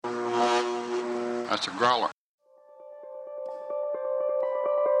That's a growler.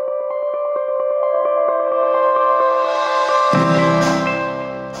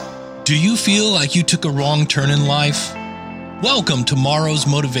 Do you feel like you took a wrong turn in life? Welcome to Morrow's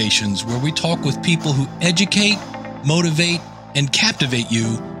Motivations, where we talk with people who educate, motivate, and captivate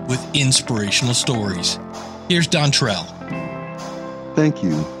you with inspirational stories. Here's Dontrell. Thank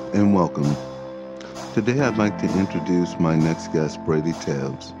you and welcome. Today I'd like to introduce my next guest, Brady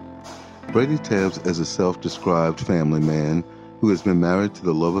Tebbs. Brady Tebbs is a self-described family man who has been married to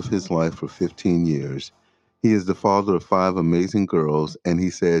the love of his life for 15 years. He is the father of 5 amazing girls, and he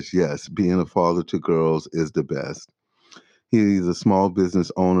says, yes, being a father to girls is the best. He is a small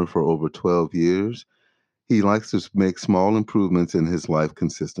business owner for over 12 years. He likes to make small improvements in his life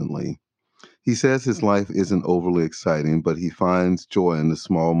consistently. He says his life isn't overly exciting, but he finds joy in the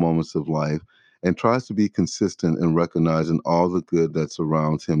small moments of life and tries to be consistent in recognizing all the good that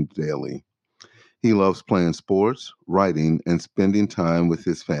surrounds him daily. He loves playing sports, writing, and spending time with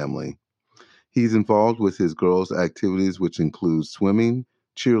his family. He's involved with his girls' activities, which include swimming,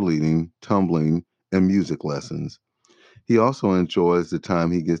 cheerleading, tumbling, and music lessons. He also enjoys the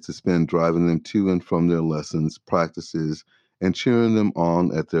time he gets to spend driving them to and from their lessons, practices, and cheering them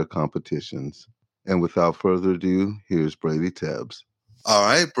on at their competitions. And without further ado, here's Brady Tebbs. All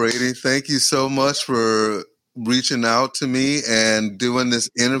right, Brady, thank you so much for reaching out to me and doing this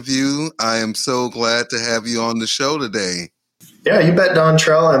interview. I am so glad to have you on the show today. Yeah, you bet,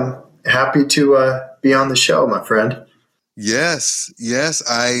 Dontrell. I'm happy to be on the show, my friend. Yes,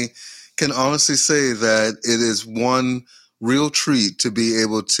 I can honestly say that it is one real treat to be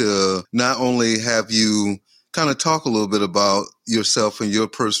able to not only have you kind of talk a little bit about yourself and your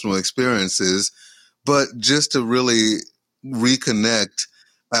personal experiences, but just to really reconnect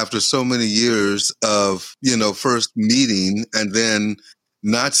after so many years of, first meeting and then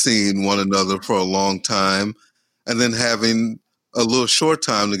not seeing one another for a long time and then having a little short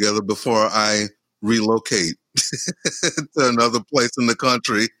time together before I relocate to another place in the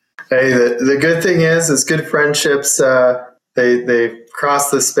country. Hey, the good thing is good friendships, they cross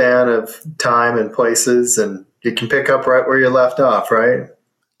the span of time and places, and you can pick up right where you left off, right?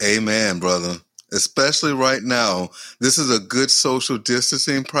 Amen, brother. Especially right now. This is a good social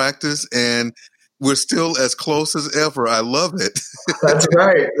distancing practice, and we're still as close as ever. I love it. That's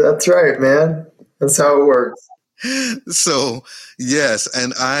right, man. That's how it works. So, yes,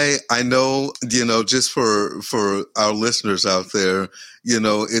 and I know, just for our listeners out there,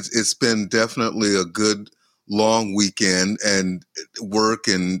 it's been definitely a good long weekend, and work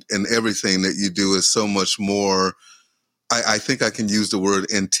and everything that you do is so much more. I think I can use the word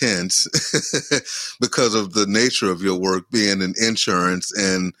intense because of the nature of your work being in insurance,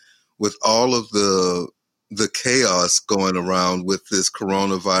 and with all of the chaos going around with this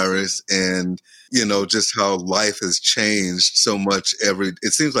coronavirus, and just how life has changed so much.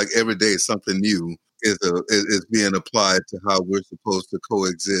 It seems like every day something new is being applied to how we're supposed to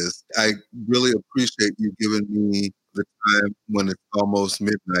coexist. I really appreciate you giving me the time when it's almost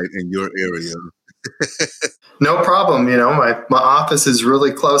midnight in your area. No problem. My office is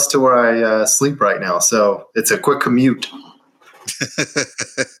really close to where I sleep right now, so it's a quick commute.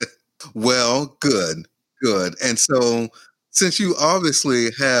 Well, good. And so, since you obviously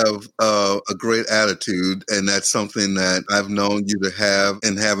have a great attitude, and that's something that I've known you to have,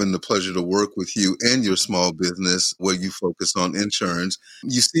 and having the pleasure to work with you in your small business where you focus on insurance,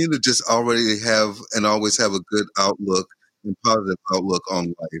 you seem to just already have and always have a good outlook and positive outlook on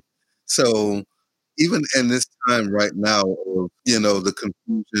life. So, even in this time right now of, the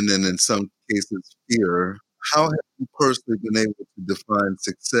confusion and in some cases fear, how have you personally been able to define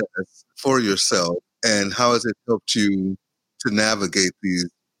success for yourself, and how has it helped you to navigate these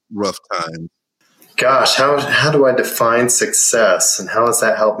rough times? Gosh, how do I define success, and how has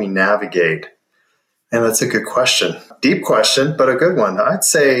that helped me navigate? And that's a good question. Deep question, but a good one. I'd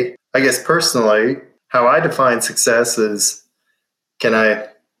say, I guess personally, how I define success is, can I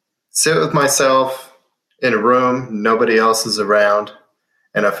sit with myself in a room, nobody else is around,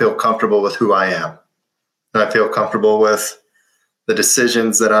 and I feel comfortable with who I am. And I feel comfortable with the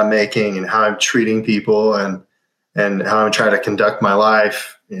decisions that I'm making and how I'm treating people, and how I'm trying to conduct my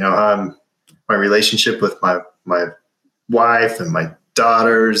life, how my relationship with my wife and my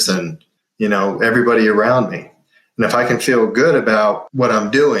daughters and, everybody around me. And if I can feel good about what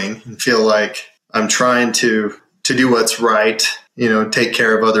I'm doing and feel like I'm trying to do what's right, take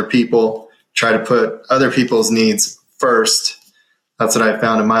care of other people, try to put other people's needs first. That's what I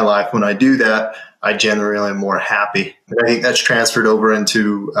found in my life. When I do that, I generally am more happy. And I think that's transferred over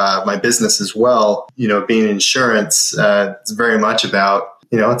into my business as well. Being in insurance, it's very much about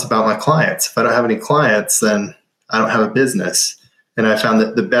it's about my clients. If I don't have any clients, then I don't have a business. And I found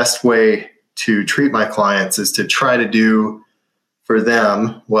that the best way to treat my clients is to try to do for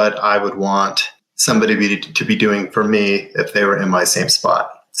them what I would want somebody to be doing for me if they were in my same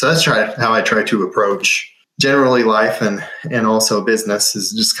spot. So that's how I try to approach generally life and also business,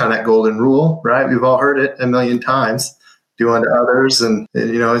 is just kind of that golden rule, right? We've all heard it a million times. Do unto others, and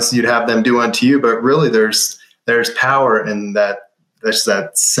you'd have them do unto you. But really, there's power in that. That's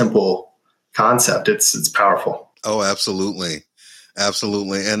that simple concept. It's powerful. Oh, absolutely,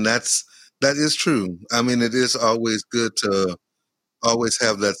 absolutely, and that is true. I mean, it is always good to always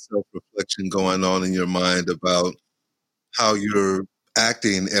have that self-reflection going on in your mind about how you're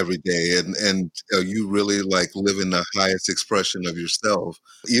acting every day, and you really like living the highest expression of yourself,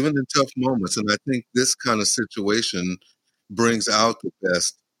 even in tough moments. And I think this kind of situation brings out the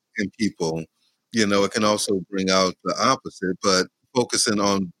best in people. It can also bring out the opposite, but focusing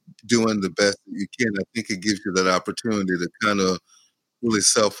on doing the best that you can, I think it gives you that opportunity to kind of really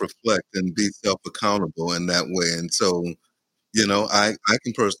self-reflect and be self-accountable in that way. And so, I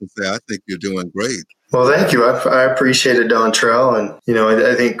can personally say I think you're doing great. Well, thank you. I appreciate it, Dontrell. And,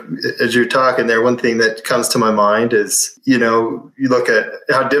 I think as you're talking there, one thing that comes to my mind is, you look at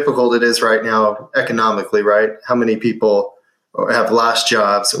how difficult it is right now economically, right? How many people have lost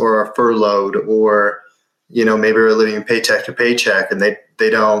jobs or are furloughed, or, maybe are living paycheck to paycheck, and they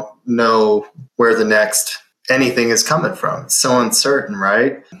don't know where the next anything is coming from. It's so uncertain,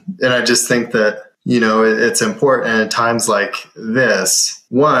 right? And I just think that, it's important at times like this,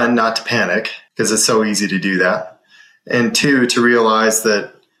 one, not to panic, because it's so easy to do that. And two, to realize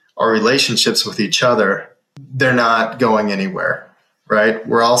that our relationships with each other, they're not going anywhere, right?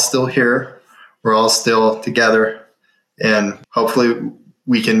 We're all still here. We're all still together. And hopefully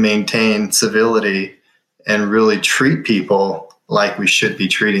we can maintain civility and really treat people like we should be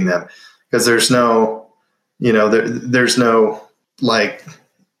treating them. Because there's no, there's no like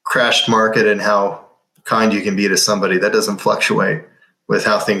crashed market in how kind you can be to somebody. That doesn't fluctuate with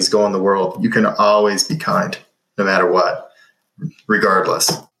how things go in the world. You can always be kind no matter what,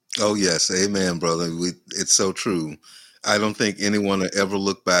 regardless. Oh, yes. Amen, brother. It's so true. I don't think anyone will ever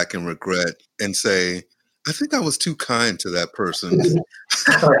look back and regret and say, I think I was too kind to that person.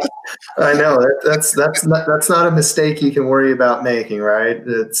 I know that's not a mistake you can worry about making, right?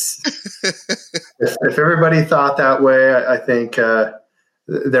 It's if everybody thought that way, I think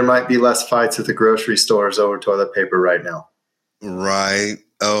there might be less fights at the grocery stores over toilet paper right now. Right.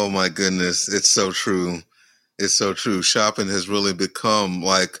 Oh my goodness. It's so true. It's so true. Shopping has really become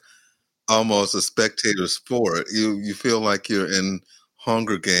like almost a spectator sport. You feel like you're in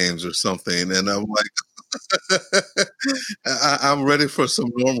Hunger Games or something. And I'm like, I'm ready for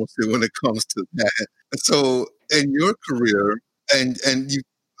some normalcy when it comes to that. So in your career, and you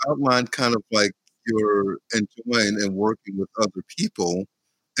outlined kind of like you're enjoying and working with other people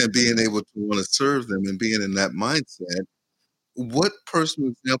and being able to want to serve them and being in that mindset, what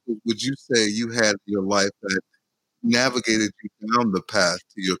personal examples would you say you had in your life that navigated you down the path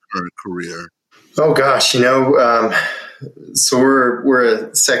to your current career? Oh gosh, so we're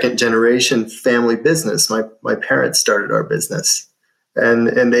a second generation family business. My parents started our business,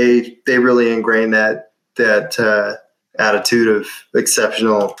 and they really ingrained that attitude of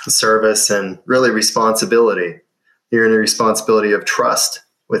exceptional service and really responsibility. You're in a responsibility of trust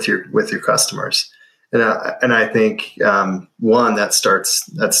with your customers, and I think one that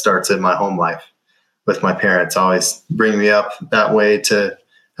starts in my home life with my parents, always bring me up that way to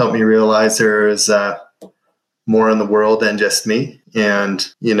help me realize there is more in the world than just me,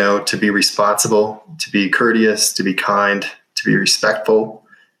 and to be responsible, to be courteous, to be kind, to be respectful,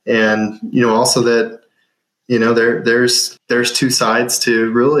 and also that there's two sides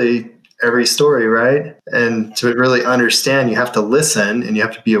to really every story, right? And to really understand, you have to listen and you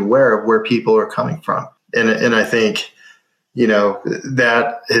have to be aware of where people are coming from, and I think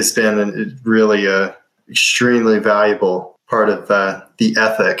that has been really a extremely valuable part of the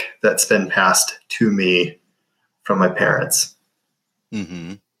ethic that's been passed to me from my parents.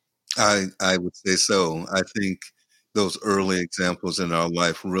 Mm-hmm. I would say so. I think those early examples in our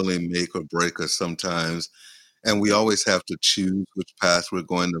life really make or break us sometimes. And we always have to choose which path we're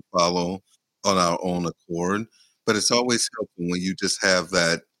going to follow on our own accord. But it's always helpful when you just have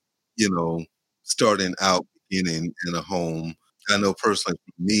that, starting out beginning in a home. I know personally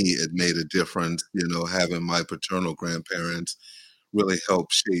for me, it made a difference, having my paternal grandparents really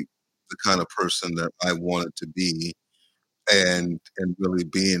helped shape the kind of person that I wanted to be, and really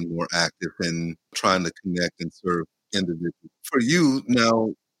being more active and trying to connect and serve individuals. For you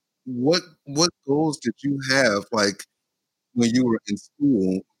now, what goals did you have? Like, when you were in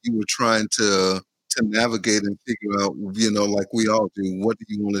school, you were trying to navigate and figure out, like we all do, what do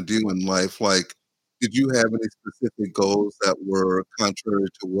you want to do in life? Like, did you have any specific goals that were contrary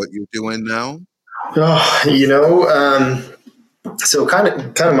to what you're doing now? Oh, so kind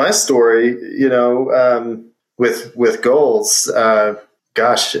of my story, with goals.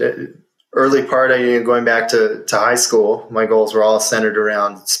 Early part, going back to high school, my goals were all centered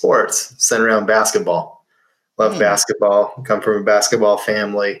around sports, centered around basketball. Love basketball. Come from a basketball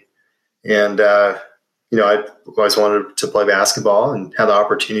family, and I always wanted to play basketball and had the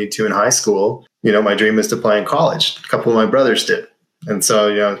opportunity to in high school. My dream was to play in college. A couple of my brothers did. And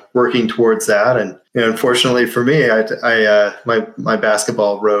so, working towards that. And, unfortunately for me, my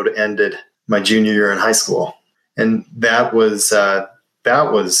basketball road ended my junior year in high school. And that was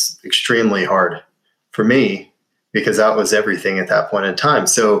extremely hard for me because that was everything at that point in time.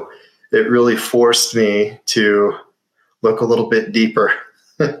 So it really forced me to look a little bit deeper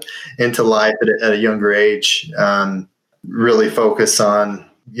into life at a younger age, really focus on,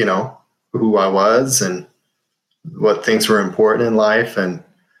 who I was and what things were important in life. And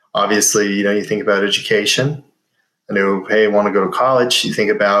obviously, you think about education. I knew, hey, I want to go to college. You think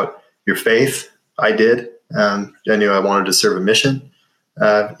about your faith. I did. I knew I wanted to serve a mission,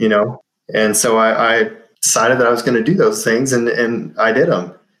 and so I decided that I was going to do those things, and I did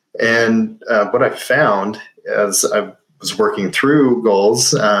them. And what I found as I was working through goals,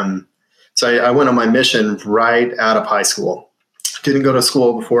 so I went on my mission right out of high school. Didn't go to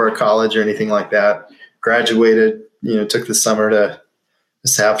school before college or anything like that. Graduated, took the summer to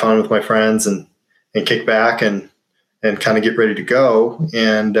just have fun with my friends and kick back and kind of get ready to go.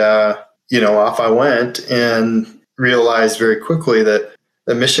 And, off I went and realized very quickly that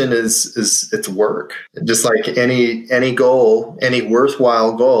the mission is it's work. Just like any goal, any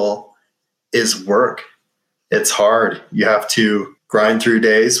worthwhile goal is work. It's hard. You have to grind through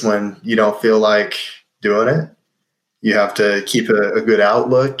days when you don't feel like doing it. You have to keep a good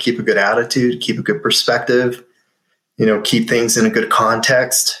outlook, keep a good attitude, keep a good perspective, keep things in a good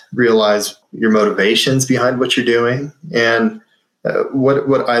context, realize your motivations behind what you're doing. And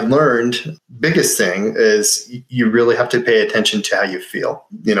what I learned, biggest thing is you really have to pay attention to how you feel.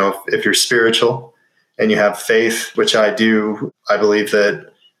 If you're spiritual and you have faith, which I do, I believe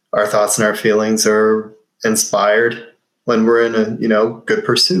that our thoughts and our feelings are inspired when we're in good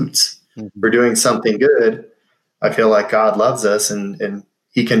pursuits. Mm-hmm. We're doing something good. I feel like God loves us and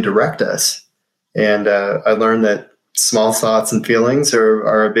he can direct us. And I learned that small thoughts and feelings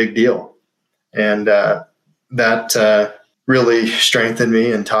are a big deal. And that really strengthened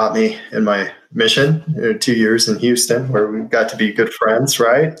me and taught me in my mission, 2 years in Houston, where we got to be good friends,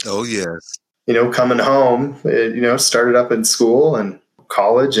 right? Oh, yes. Coming home, started up in school and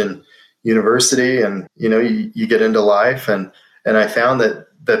college and university, and, you get into life. And I found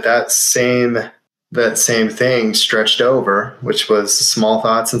that same thing stretched over, which was small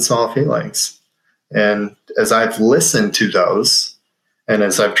thoughts and small feelings. And as I've listened to those and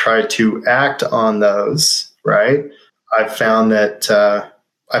as I've tried to act on those, right, I've found that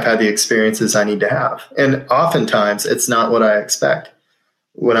I've had the experiences I need to have. And oftentimes it's not what I expect.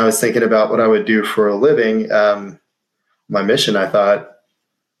 When I was thinking about what I would do for a living, my mission, I thought,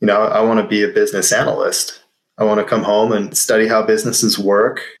 I want to be a business analyst. I want to come home and study how businesses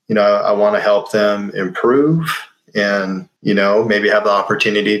work. I want to help them improve and, maybe have the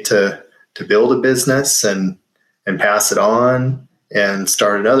opportunity to build a business and pass it on and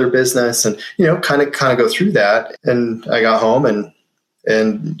start another business and, kind of go through that. And I got home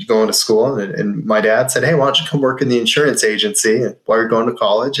and going to school and my dad said, hey, why don't you come work in the insurance agency while you're going to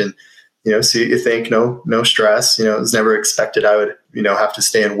college and, see what you think, no stress. It was never expected I would, have to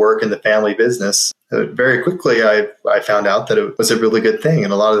stay and work in the family business. Very quickly, I found out that it was a really good thing.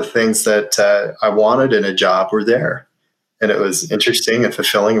 And a lot of the things that I wanted in a job were there. And it was interesting and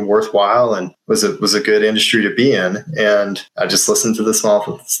fulfilling and worthwhile and was a good industry to be in. And I just listened to the small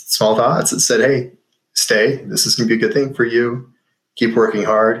thoughts that said, hey, stay. This is going to be a good thing for you. Keep working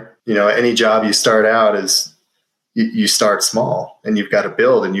hard. Any job you start out is you start small and you've got to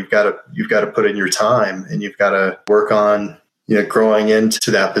build and you've got to put in your time and you've got to work on, growing into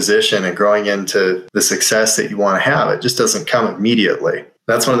that position and growing into the success that you want to have. It just doesn't come immediately.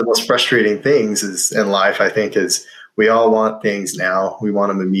 That's one of the most frustrating things is in life, I think, is we all want things now. We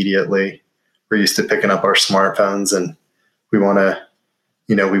want them immediately. We're used to picking up our smartphones and we want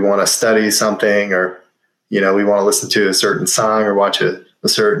to study something or, we want to listen to a certain song or watch a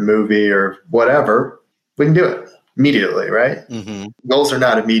certain movie or whatever. We can do it immediately, right? Mm-hmm. Goals are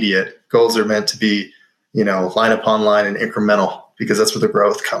not immediate. Goals are meant to be, line upon line and incremental because that's where the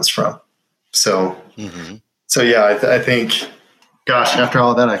growth comes from. So So yeah, I think, gosh, after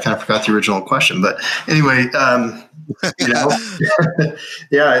all that, I kind of forgot the original question. But anyway,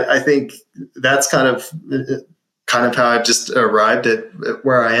 yeah, I think that's kind of how I just arrived at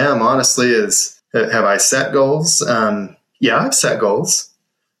where I am. Honestly, is have I set goals? Yeah, I've set goals,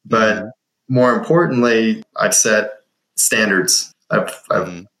 but more importantly, I've set standards.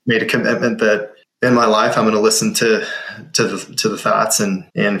 I've made a commitment that in my life, I'm going to listen to the thoughts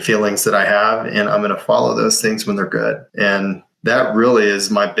and feelings that I have, and I'm going to follow those things when they're good. And that really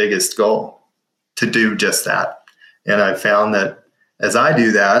is my biggest goal, to do just that. And I've found that as I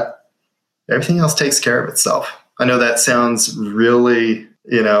do that, everything else takes care of itself. I know that sounds really,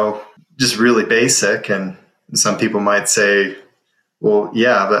 just really basic. And some people might say, well,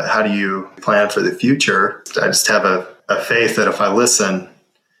 yeah, but how do you plan for the future? I just have a faith that if I listen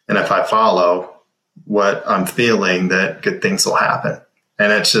and if I follow what I'm feeling, that good things will happen.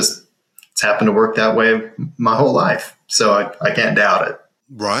 And it's happened to work that way my whole life. So I can't doubt it.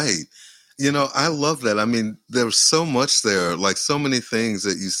 Right. I love that. I mean, there's so much there, like so many things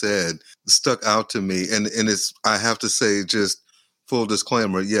that you said stuck out to me. And it's, I have to say, just full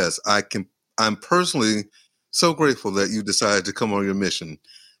disclaimer, yes, I'm personally so grateful that you decided to come on your mission,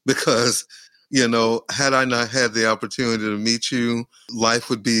 because, had I not had the opportunity to meet you, life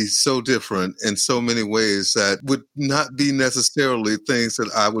would be so different in so many ways that would not be necessarily things that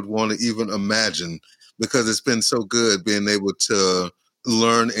I would want to even imagine, because it's been so good being able to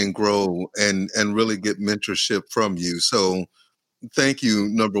learn and grow and really get mentorship from you. So thank you,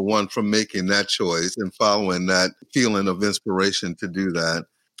 number one, for making that choice and following that feeling of inspiration to do that.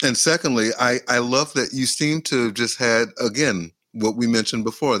 And secondly, I love that you seem to have just had, again, what we mentioned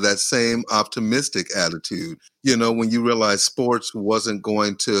before, that same optimistic attitude. When you realized sports wasn't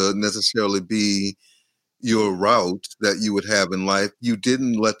going to necessarily be your route that you would have in life, you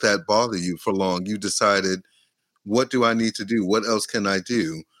didn't let that bother you for long. You decided, what do I need to do? What else can I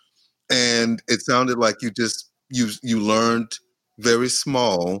do? And it sounded like you learned very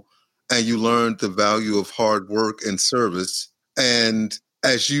small, and you learned the value of hard work and service. And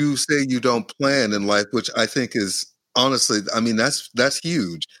as you say, you don't plan in life, which I think is, honestly, I mean, that's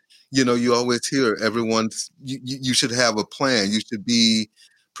huge. You always hear you should have a plan. You should be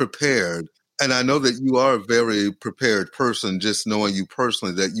prepared. And I know that you are a very prepared person, just knowing you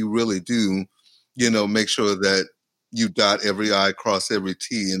personally, that you really do, make sure that you dot every I, cross every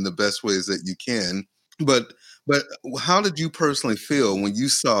T in the best ways that you can. But how did you personally feel when you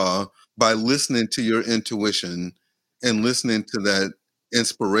saw, by listening to your intuition and listening to that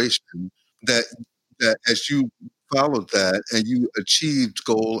inspiration, that as you followed that and you achieved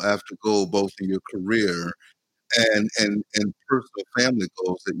goal after goal, both in your career and personal family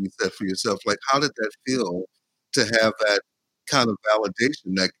goals that you set for yourself, like, how did that feel to have that kind of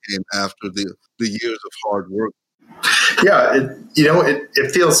validation that came after the years of hard work? Yeah,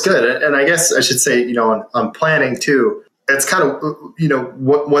 it feels good. And I guess I should say, on planning too, it's kind of,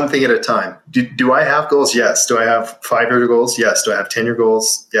 one thing at a time. Do I have goals? Yes. Do I have 5-year goals? Yes. Do I have 10-year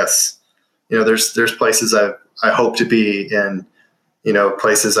goals? Yes. There's places I hope to be, and,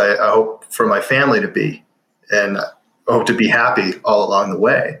 places I hope for my family to be, and I hope to be happy all along the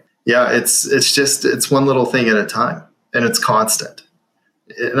way. Yeah. It's one little thing at a time, and it's constant.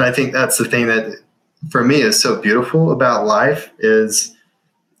 And I think that's the thing that, for me, is so beautiful about life, is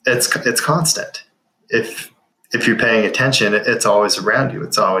it's constant. If you're paying attention, it's always around you.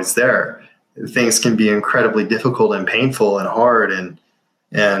 It's always there. Things can be incredibly difficult and painful and hard, and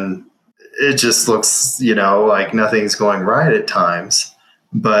it just looks, like nothing's going right at times.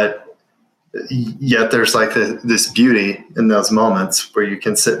 But yet there's like this beauty in those moments where you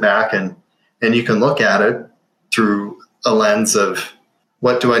can sit back and you can look at it through a lens of,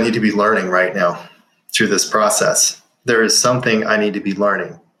 what do I need to be learning right now? Through this process, there is something I need to be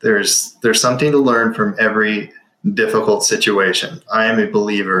learning. There's something to learn from every difficult situation. I am a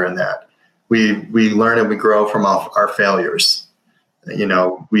believer in that. We learn and we grow from our failures.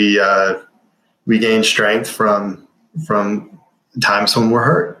 We gain strength from times when we're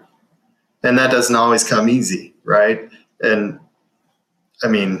hurt, and that doesn't always come easy, right? And I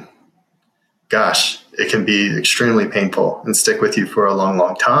mean, gosh, it can be extremely painful and stick with you for a long,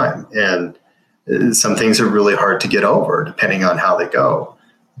 long time. And some things are really hard to get over, depending on how they go.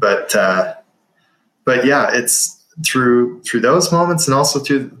 But yeah, it's through those moments, and also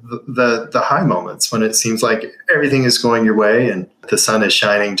through the high moments when it seems like everything is going your way and the sun is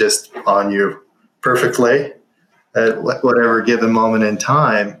shining just on you perfectly at whatever given moment in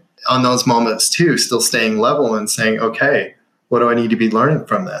time. On those moments too, still staying level and saying, okay, what do I need to be learning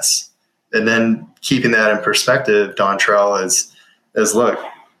from this? And then keeping that in perspective, Dontrell, is look,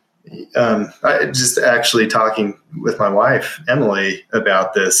 I just actually talking with my wife, Emily,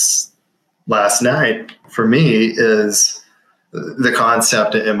 about this last night, for me, is the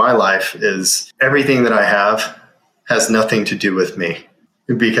concept in my life is everything that I have has nothing to do with me,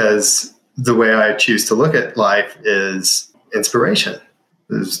 because the way I choose to look at life is inspiration.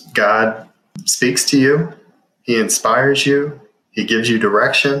 God speaks to you. He inspires you. He gives you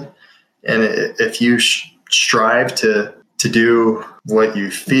direction. And if you strive to do what you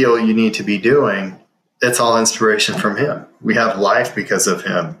feel you need to be doing, it's all inspiration from him. We have life because of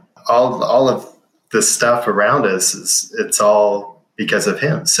him. All of the stuff around us, it's all because of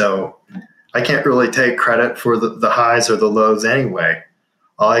him. So I can't really take credit for the highs or the lows anyway.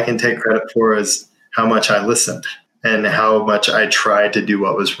 All I can take credit for is how much I listened and how much I tried to do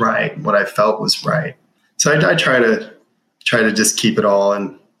what was right, what I felt was right. So I try to just keep it all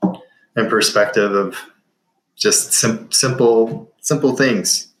in perspective of just simple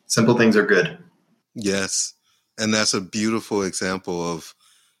things. Simple things are good. Yes. And that's a beautiful example of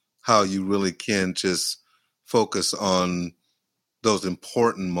how you really can just focus on those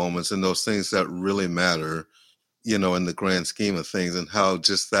important moments and those things that really matter, in the grand scheme of things, and how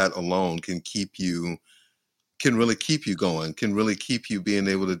just that alone can really keep you going, can really keep you being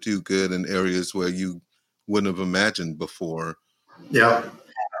able to do good in areas where you wouldn't have imagined before. Yeah.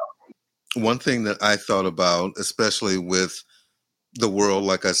 One thing that I thought about, especially with the world,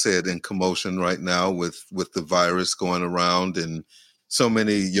 like I said, in commotion right now with the virus going around, and so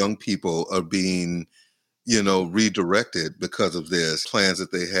many young people are being, redirected because of this, plans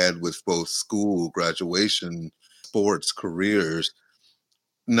that they had with both school, graduation, sports, careers.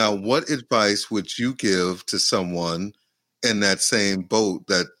 Now, what advice would you give to someone in that same boat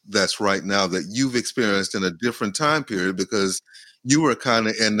that's right now, that you've experienced in a different time period, because you were kind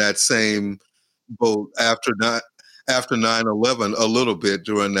of in that same boat after 9/11 a little bit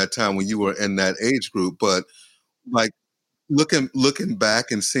during that time when you were in that age group, but like looking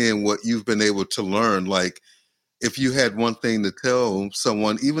back and seeing what you've been able to learn, like if you had one thing to tell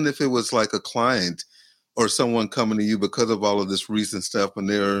someone, even if it was like a client or someone coming to you because of all of this recent stuff, and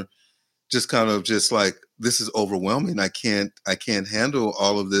they're just kind of just like, this is overwhelming, I can't handle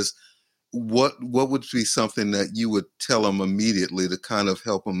all of this, what would be something that you would tell them immediately to kind of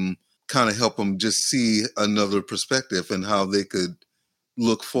help them just see another perspective and how they could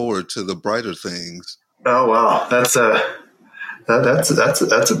look forward to the brighter things? Oh, wow. That's a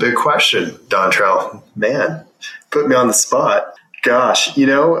big question, Dontrell. Man, put me on the spot. Gosh,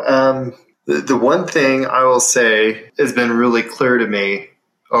 the one thing I will say has been really clear to me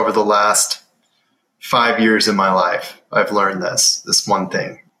over the last 5 years of my life. I've learned this one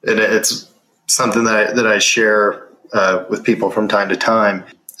thing, and it's something that I share with people from time to time,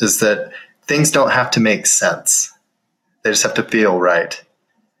 is that things don't have to make sense. They just have to feel right.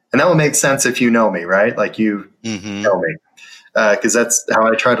 And that will make sense if you know me, right? Like you know me, because that's how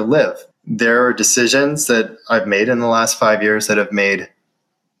I try to live. There are decisions that I've made in the last 5 years that have made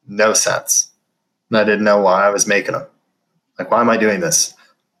no sense. And I didn't know why I was making them. Like, why am I doing this?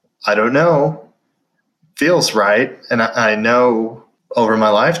 I don't know. Feels right. And I know over my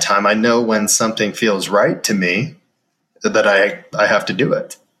lifetime, I know when something feels right to me that I have to do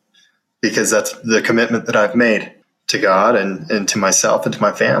it, because that's the commitment that I've made to God and to myself and to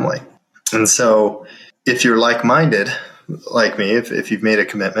my family. And so if you're like-minded, like me, if you've made a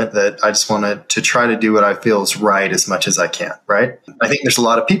commitment that I just want to try to do what I feel is right as much as I can, right? I think there's a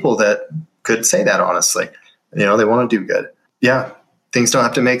lot of people that could say that, honestly. They want to do good. Yeah, things don't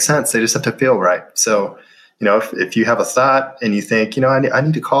have to make sense. They just have to feel right. So, if you have a thought and you think, I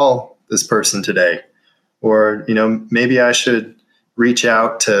need to call this person today, or, maybe I should reach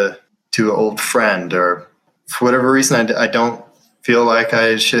out to an old friend, or for whatever reason, I don't feel like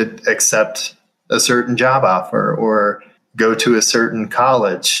I should accept a certain job offer or go to a certain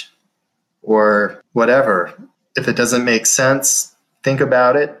college or whatever. If it doesn't make sense, think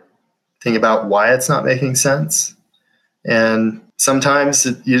about it. Think about why it's not making sense. And sometimes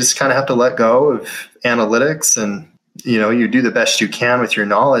you just kind of have to let go of analytics, and, you do the best you can with your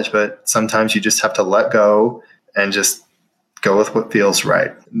knowledge, but sometimes you just have to let go and just go with what feels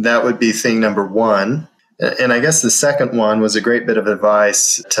right. That would be thing number one. And I guess the second one was a great bit of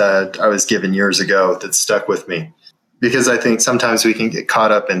advice I was given years ago that stuck with me, because I think sometimes we can get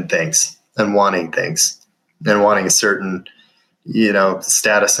caught up in things and wanting a certain,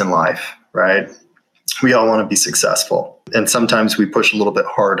 status in life, right? We all want to be successful. And sometimes we push a little bit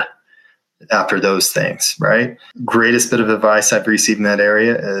hard after those things, right? Greatest bit of advice I've received in that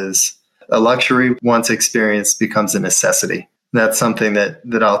area is a luxury once experienced becomes a necessity. That's something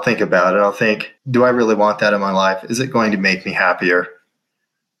that I'll think about, and I'll think, do I really want that in my life? Is it going to make me happier?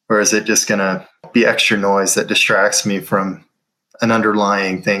 Or is it just going to be extra noise that distracts me from an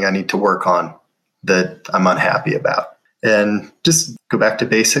underlying thing I need to work on that I'm unhappy about? And just go back to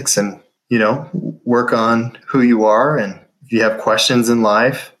basics and, work on who you are. And if you have questions in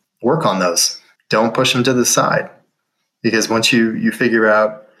life, work on those. Don't push them to the side. Because once you figure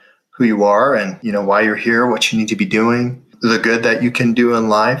out who you are and, why you're here, what you need to be doing, the good that you can do in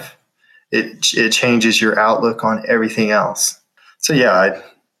life, it changes your outlook on everything else. So yeah,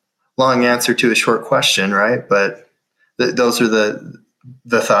 long answer to a short question, right? But those are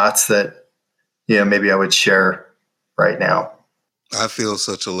the thoughts that, maybe I would share right now. I feel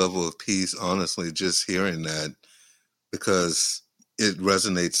such a level of peace, honestly, just hearing that, because it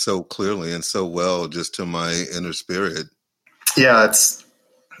resonates so clearly and so well just to my inner spirit. Yeah, it's,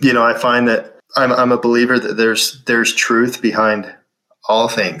 I find that I'm a believer that there's truth behind all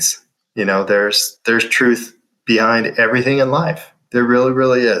things. There's truth behind everything in life. There really,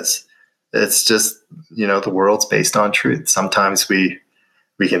 really is. It's just, the world's based on truth. Sometimes we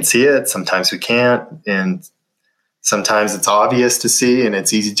can see it, sometimes we can't, and sometimes it's obvious to see and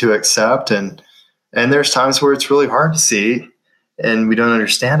it's easy to accept, and there's times where it's really hard to see and we don't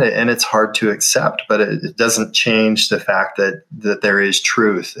understand it and it's hard to accept, but it doesn't change the fact that there is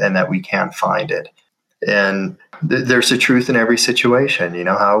truth and that we can find it. And there's a truth in every situation.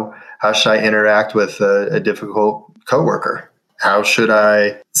 How should I interact with a difficult coworker? How should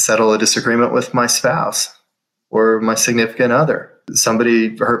I settle a disagreement with my spouse or my significant other?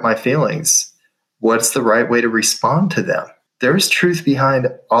 Somebody hurt my feelings. What's the right way to respond to them? There's truth behind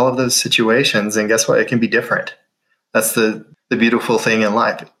all of those situations. And guess what? It can be different. That's the beautiful thing in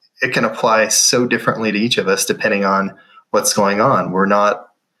life. It can apply so differently to each of us depending on what's going on. We're not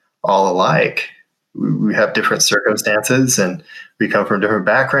all alike. We have different circumstances and we come from different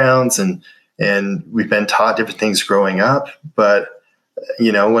backgrounds and we've been taught different things growing up. But,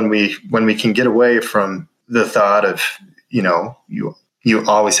 when we can get away from the thought of, you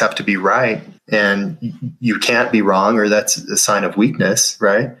always have to be right and you can't be wrong, or that's a sign of weakness,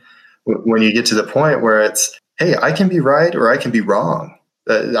 right? When you get to the point where it's, hey, I can be right or I can be wrong.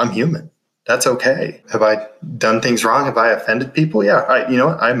 I'm human. That's okay. Have I done things wrong? Have I offended people? Yeah,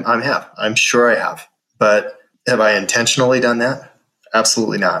 I'm sure I have. But have I intentionally done that?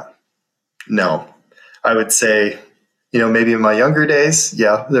 Absolutely not. No. I would say, maybe in my younger days,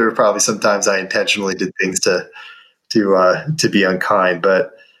 yeah, there were probably some times I intentionally did things to be unkind.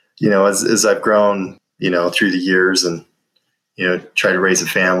 But, as I've grown, through the years and, try to raise a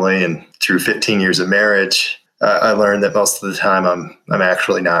family, and through 15 years of marriage, I learned that most of the time I'm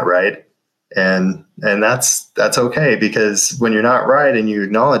actually not right. And that's okay, because when you're not right and you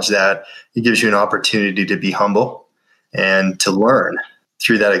acknowledge that, it gives you an opportunity to be humble and to learn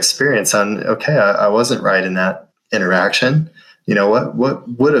through that experience on, okay, I wasn't right in that interaction.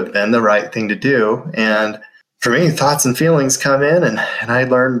 What would have been the right thing to do? And for me, thoughts and feelings come in and I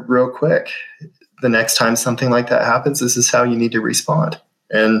learn real quick. The next time something like that happens, this is how you need to respond.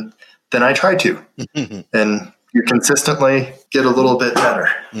 And then I try to. And you consistently get a little bit better.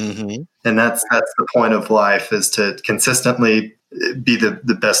 Mm-hmm. And that's the point of life, is to consistently be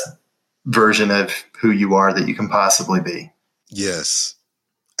the best version of who you are that you can possibly be. Yes,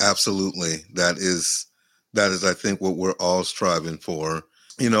 absolutely. That is, I think, what we're all striving for.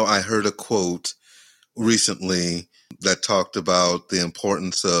 I heard a quote recently that talked about the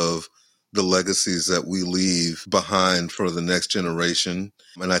importance of the legacies that we leave behind for the next generation.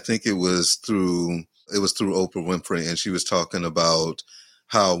 And I think it was through Oprah Winfrey, and she was talking about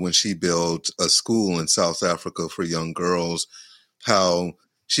how when she built a school in South Africa for young girls, how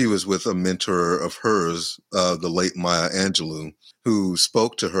she was with a mentor of hers, the late Maya Angelou, who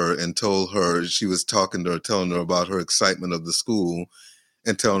spoke to her and told her, she was talking to her, telling her about her excitement of the school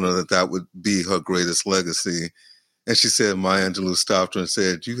and telling her that would be her greatest legacy. And she said, Maya Angelou stopped her and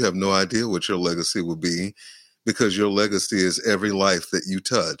said, you have no idea what your legacy will be, because your legacy is every life that you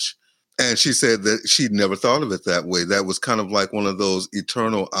touch. And she said that she'd never thought of it that way. That was kind of like one of those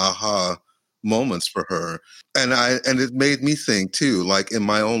eternal aha moments for her. And it made me think too, like in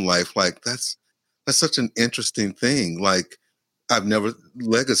my own life, like that's such an interesting thing. Like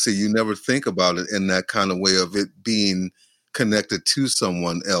legacy, you never think about it in that kind of way of it being connected to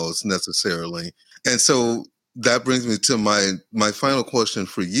someone else necessarily. And so that brings me to my final question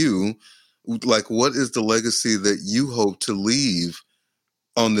for you. Like, what is the legacy that you hope to leave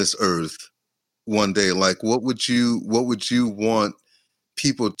on this earth one day? Like, what would you want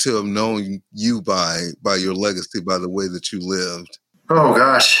people to have known you by your legacy, by the way that you lived? Oh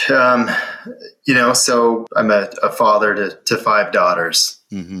gosh. So I'm a father to 5 daughters.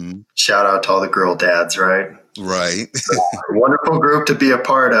 Mm-hmm. Shout out to all the girl dads, right? Right. Wonderful group to be a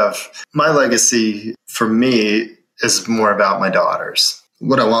part of. My legacy for me is more about my daughters.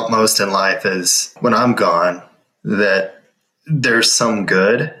 What I want most in life is when I'm gone, that there's some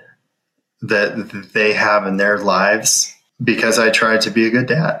good that they have in their lives because I tried to be a good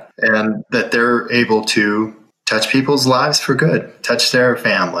dad, and that they're able to touch people's lives for good, touch their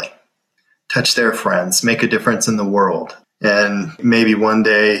family, touch their friends, make a difference in the world. And maybe one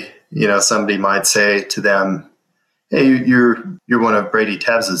day, somebody might say to them, "Hey, you're one of Brady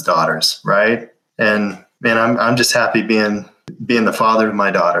Tevz's daughters, right?" And man, I'm just happy being the father of my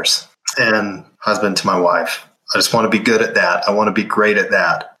daughters and husband to my wife. I just want to be good at that. I want to be great at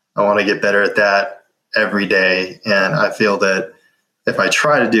that. I want to get better at that every day. And I feel that if I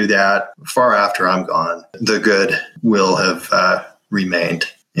try to do that far after I'm gone, the good will have remained.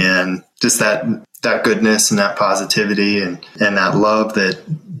 And just that goodness and that positivity and that love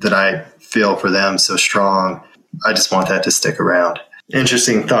that I feel for them so strong, I just want that to stick around.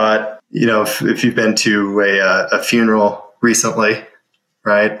 Interesting thought, if you've been to a funeral recently,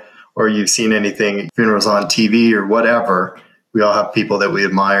 right? Or you've seen anything, funerals on TV or whatever, we all have people that we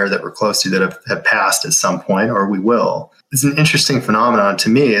admire, that we're close to, that have passed at some point, or we will. It's an interesting phenomenon to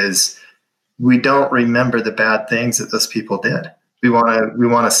me is we don't remember the bad things that those people did. We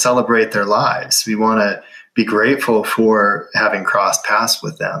want to celebrate their lives. We want to be grateful for having crossed paths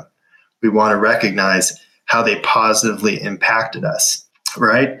with them. We want to recognize how they positively impacted us,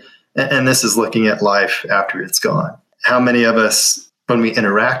 right? And this is looking at life after it's gone. How many of us, when we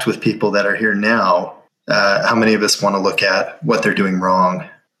interact with people that are here now, how many of us want to look at what they're doing wrong,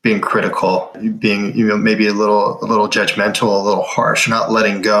 being critical, being maybe a little judgmental, a little harsh, not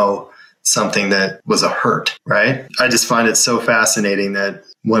letting go something that was a hurt, right? I just find it so fascinating that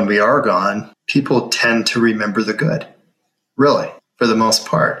when we are gone, people tend to remember the good, really, for the most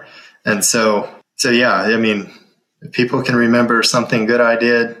part. And so yeah, I mean, if people can remember something good I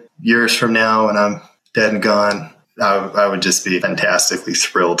did years from now and I'm dead and gone, I would just be fantastically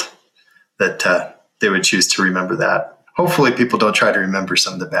thrilled that they would choose to remember that. Hopefully people don't try to remember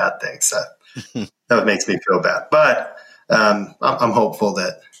some of the bad things. That makes me feel bad. But I'm hopeful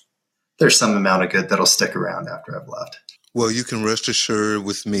that there's some amount of good that'll stick around after I've left. Well, you can rest assured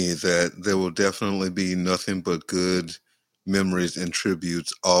with me that there will definitely be nothing but good memories and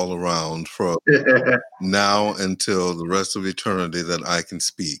tributes all around from now until the rest of eternity that I can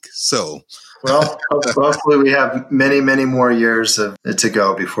speak. So, well, hopefully we have many, many more years to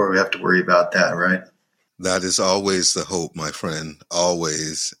go before we have to worry about that, right? That is always the hope, my friend,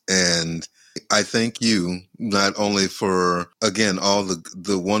 always. And I thank you not only for, again, all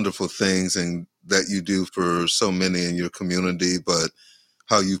the wonderful things and that you do for so many in your community, but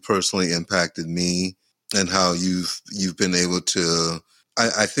how you personally impacted me and how you've been able to,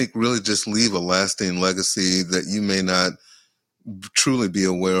 I think, really just leave a lasting legacy that you may not truly be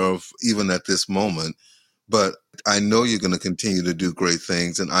aware of even at this moment. But I know you're going to continue to do great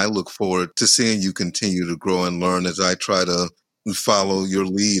things, and I look forward to seeing you continue to grow and learn as I try to follow your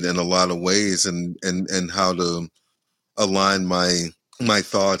lead in a lot of ways and how to align my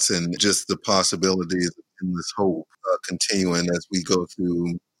thoughts and just the possibilities in this hope continuing as we go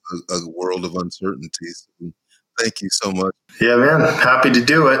through a world of uncertainties. Thank you so much. Yeah, man. Happy to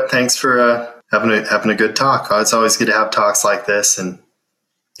do it. Thanks for having a good talk. It's always good to have talks like this, and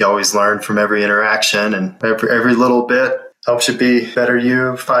you always learn from every interaction, and every little bit helps you be better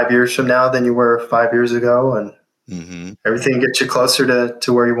you 5 years from now than you were 5 years ago, and everything gets you closer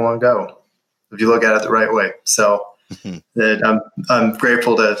to where you want to go if you look at it the right way. So I'm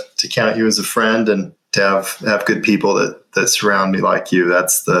grateful to count you as a friend and to have good people that surround me like you.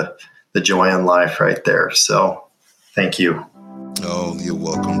 That's the joy in life right there. So thank you. Oh, you're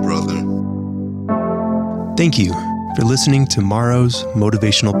welcome, brother. Thank you for listening to Morrow's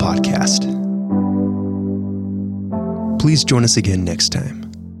Motivational Podcast. Please join us again next time.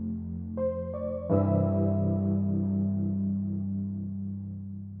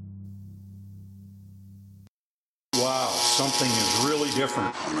 Wow, something is really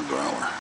different on a growler.